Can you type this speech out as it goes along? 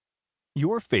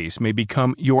Your face may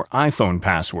become your iPhone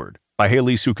password by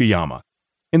Hayley Tsukayama.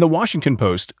 In the Washington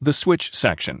Post, The Switch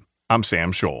section. I'm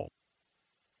Sam Scholl.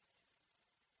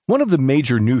 One of the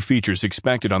major new features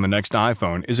expected on the next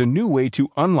iPhone is a new way to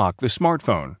unlock the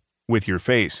smartphone with your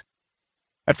face.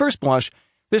 At first blush,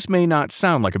 this may not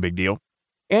sound like a big deal.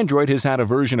 Android has had a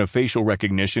version of facial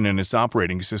recognition in its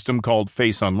operating system called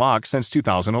Face Unlock since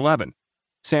 2011.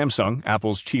 Samsung,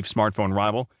 Apple's chief smartphone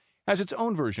rival, has its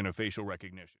own version of facial recognition.